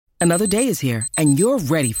Another day is here, and you're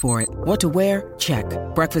ready for it. What to wear? Check.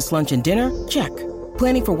 Breakfast, lunch, and dinner? Check.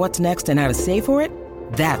 Planning for what's next and how to save for it?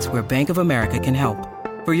 That's where Bank of America can help.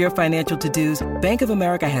 For your financial to-dos, Bank of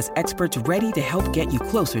America has experts ready to help get you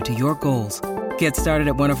closer to your goals. Get started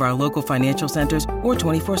at one of our local financial centers or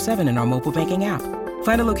 24/7 in our mobile banking app.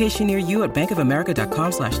 Find a location near you at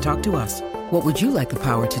bankofamerica.com/talktous. What would you like the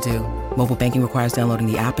power to do? Mobile banking requires downloading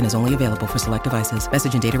the app and is only available for select devices.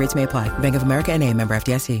 Message and data rates may apply. Bank of America N.A., member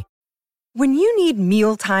FDIC. When you need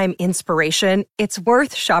mealtime inspiration, it's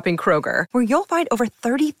worth shopping Kroger, where you'll find over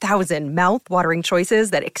 30,000 mouth-watering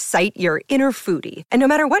choices that excite your inner foodie. And no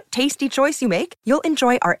matter what tasty choice you make, you'll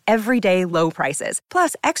enjoy our everyday low prices,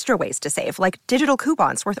 plus extra ways to save, like digital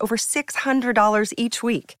coupons worth over $600 each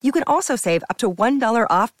week. You can also save up to $1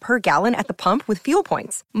 off per gallon at the pump with fuel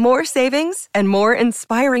points. More savings and more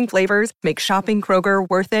inspiring flavors make shopping Kroger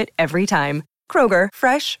worth it every time. Kroger,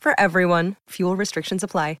 fresh for everyone. Fuel restrictions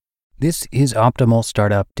apply. This is Optimal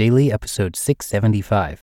Startup Daily, episode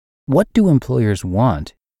 675. What do employers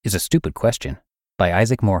want is a stupid question, by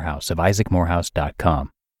Isaac Morehouse of isaacmorehouse.com.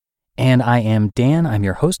 And I am Dan, I'm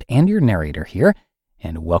your host and your narrator here,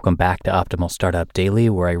 and welcome back to Optimal Startup Daily,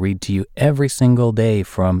 where I read to you every single day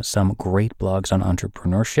from some great blogs on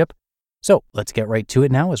entrepreneurship. So let's get right to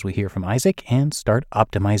it now as we hear from Isaac and start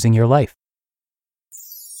optimizing your life.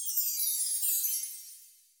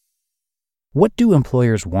 What do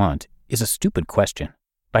employers want is a stupid question,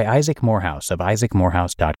 by Isaac Morehouse of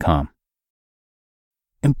isaacmorehouse.com.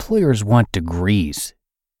 Employers want degrees.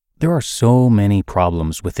 There are so many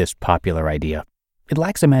problems with this popular idea. It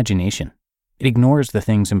lacks imagination. It ignores the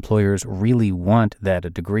things employers really want that a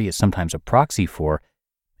degree is sometimes a proxy for,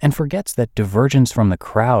 and forgets that divergence from the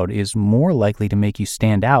crowd is more likely to make you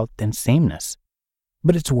stand out than sameness.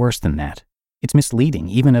 But it's worse than that. It's misleading,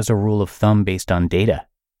 even as a rule of thumb based on data.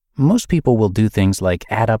 Most people will do things like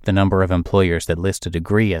add up the number of employers that list a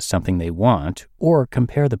degree as something they want, or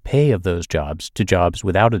compare the pay of those jobs to jobs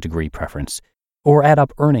without a degree preference, or add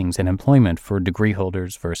up earnings and employment for degree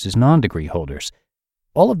holders versus non-degree holders.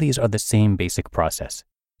 All of these are the same basic process.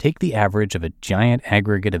 Take the average of a giant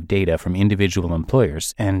aggregate of data from individual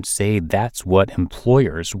employers and say that's what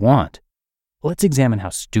employers want. Let's examine how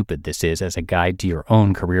stupid this is as a guide to your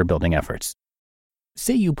own career-building efforts.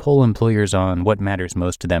 Say you poll employers on what matters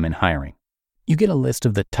most to them in hiring. You get a list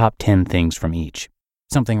of the top 10 things from each.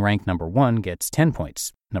 Something ranked number 1 gets 10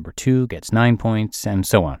 points, number 2 gets 9 points, and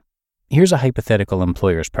so on. Here's a hypothetical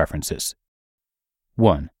employer's preferences.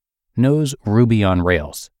 1. Knows Ruby on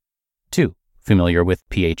Rails. 2. Familiar with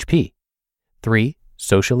PHP. 3.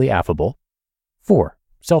 Socially affable. 4.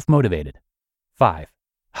 Self-motivated. 5.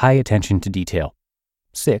 High attention to detail.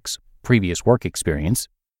 6. Previous work experience.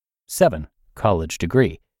 7. College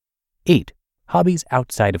degree. 8. Hobbies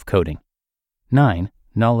outside of coding. 9.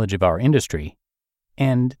 Knowledge of our industry.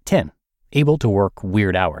 And 10. Able to work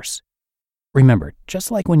weird hours. Remember,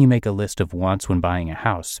 just like when you make a list of wants when buying a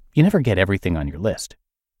house, you never get everything on your list.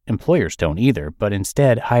 Employers don't either, but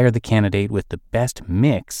instead hire the candidate with the best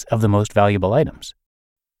mix of the most valuable items.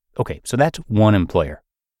 Okay, so that's one employer.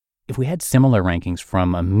 If we had similar rankings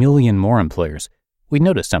from a million more employers, we'd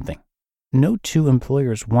notice something. No two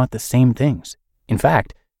employers want the same things. In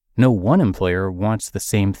fact, no one employer wants the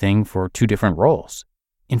same thing for two different roles.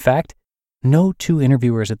 In fact, no two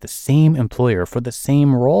interviewers at the same employer for the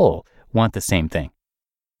same role want the same thing.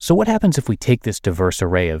 So what happens if we take this diverse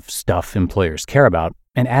array of stuff employers care about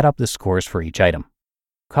and add up the scores for each item?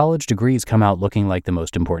 College degrees come out looking like the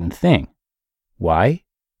most important thing. Why?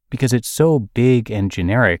 Because it's so big and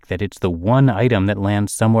generic that it's the one item that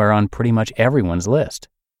lands somewhere on pretty much everyone's list.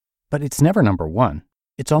 But it's never number 1.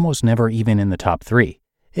 It's almost never even in the top 3.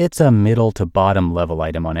 It's a middle to bottom level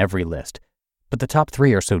item on every list. But the top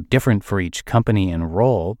 3 are so different for each company and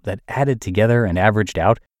role that added together and averaged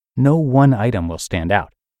out, no one item will stand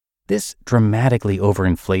out. This dramatically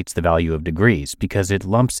overinflates the value of degrees because it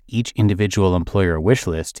lumps each individual employer wish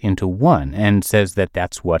list into one and says that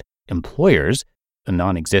that's what employers, a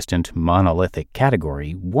non-existent monolithic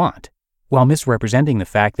category, want, while misrepresenting the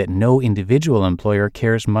fact that no individual employer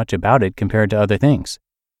cares much about it compared to other things.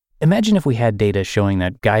 Imagine if we had data showing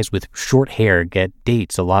that guys with short hair get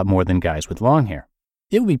dates a lot more than guys with long hair.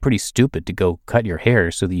 It would be pretty stupid to go cut your hair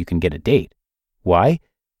so that you can get a date. Why?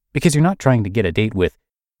 Because you're not trying to get a date with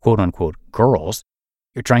quote-unquote girls.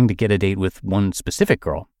 You're trying to get a date with one specific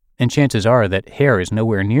girl, and chances are that hair is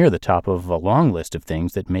nowhere near the top of a long list of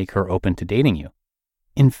things that make her open to dating you.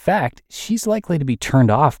 In fact, she's likely to be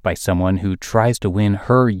turned off by someone who tries to win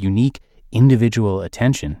her unique individual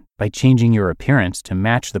attention by changing your appearance to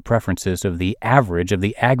match the preferences of the average of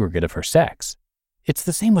the aggregate of her sex. It's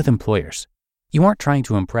the same with employers. You aren't trying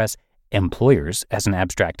to impress employers as an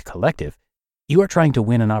abstract collective. You are trying to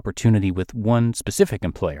win an opportunity with one specific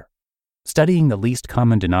employer. Studying the least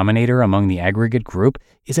common denominator among the aggregate group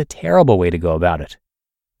is a terrible way to go about it.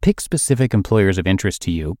 Pick specific employers of interest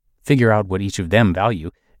to you, figure out what each of them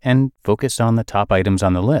value, and focus on the top items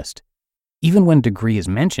on the list. Even when degree is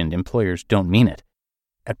mentioned, employers don't mean it.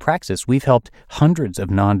 At Praxis, we've helped hundreds of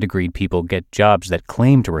non-degreed people get jobs that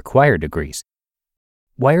claim to require degrees.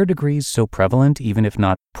 Why are degrees so prevalent, even if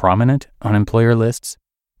not prominent, on employer lists?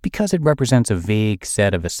 Because it represents a vague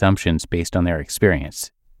set of assumptions based on their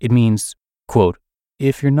experience. It means, quote,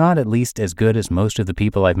 if you're not at least as good as most of the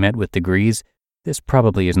people I've met with degrees, this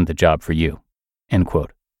probably isn't the job for you, end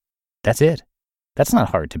quote. That's it. That's not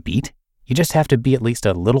hard to beat. You just have to be at least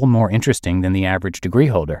a little more interesting than the average degree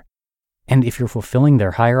holder. And if you're fulfilling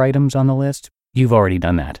their higher items on the list, you've already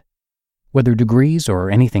done that. Whether degrees or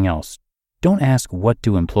anything else, don't ask what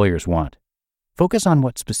do employers want. Focus on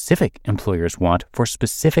what specific employers want for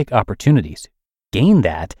specific opportunities. Gain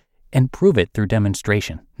that and prove it through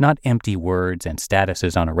demonstration, not empty words and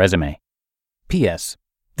statuses on a resume. P.S.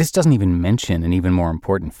 This doesn't even mention an even more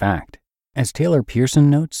important fact. As Taylor Pearson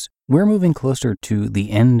notes, we're moving closer to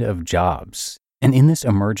the end of jobs. And in this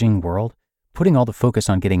emerging world, putting all the focus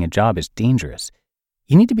on getting a job is dangerous.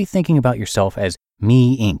 You need to be thinking about yourself as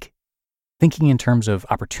Me Inc., thinking in terms of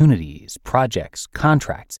opportunities, projects,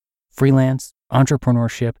 contracts, freelance,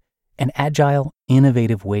 entrepreneurship, and agile,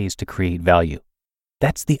 innovative ways to create value.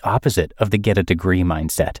 That's the opposite of the get a degree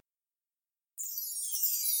mindset.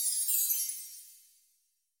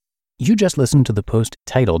 You just listened to the post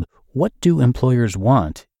titled, What Do Employers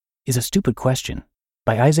Want? Is a Stupid Question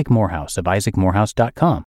by Isaac Morehouse of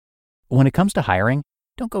isaacmorehouse.com. When it comes to hiring,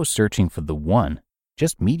 don't go searching for the one.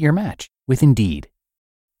 Just meet your match with Indeed.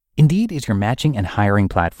 Indeed is your matching and hiring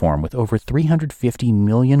platform with over 350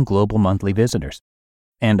 million global monthly visitors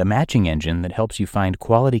and a matching engine that helps you find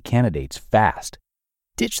quality candidates fast.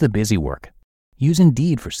 Ditch the busy work. Use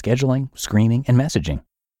Indeed for scheduling, screening, and messaging.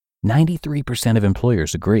 93% of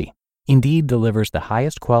employers agree. Indeed delivers the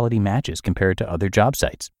highest quality matches compared to other job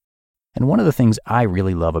sites. And one of the things I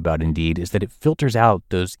really love about Indeed is that it filters out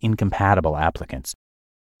those incompatible applicants.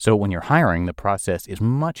 So when you're hiring, the process is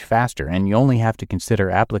much faster and you only have to consider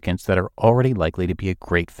applicants that are already likely to be a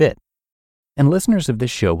great fit. And listeners of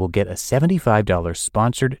this show will get a $75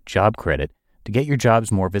 sponsored job credit to get your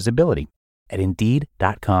jobs more visibility at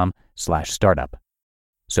Indeed.com/startup.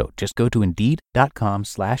 So just go to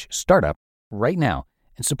Indeed.com/startup right now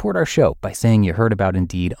and support our show by saying you heard about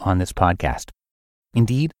Indeed on this podcast.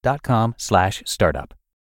 Indeed.com/startup.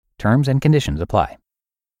 Terms and conditions apply.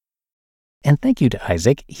 And thank you to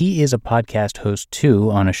Isaac. He is a podcast host too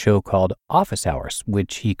on a show called Office Hours,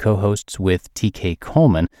 which he co-hosts with TK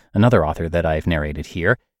Coleman, another author that I've narrated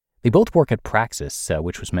here. They both work at Praxis,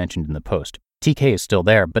 which was mentioned in the post. TK is still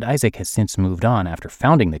there, but Isaac has since moved on after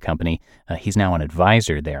founding the company. He's now an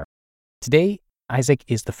advisor there. Today, Isaac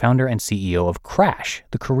is the founder and CEO of Crash,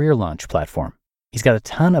 the career launch platform. He's got a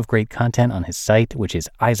ton of great content on his site, which is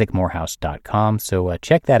isaacmorehouse.com, so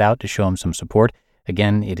check that out to show him some support.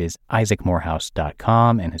 Again, it is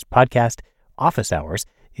isaacmorehouse.com, and his podcast, Office Hours,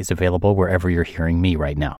 is available wherever you're hearing me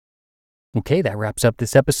right now. Okay, that wraps up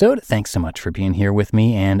this episode. Thanks so much for being here with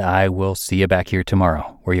me, and I will see you back here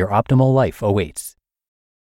tomorrow, where your optimal life awaits.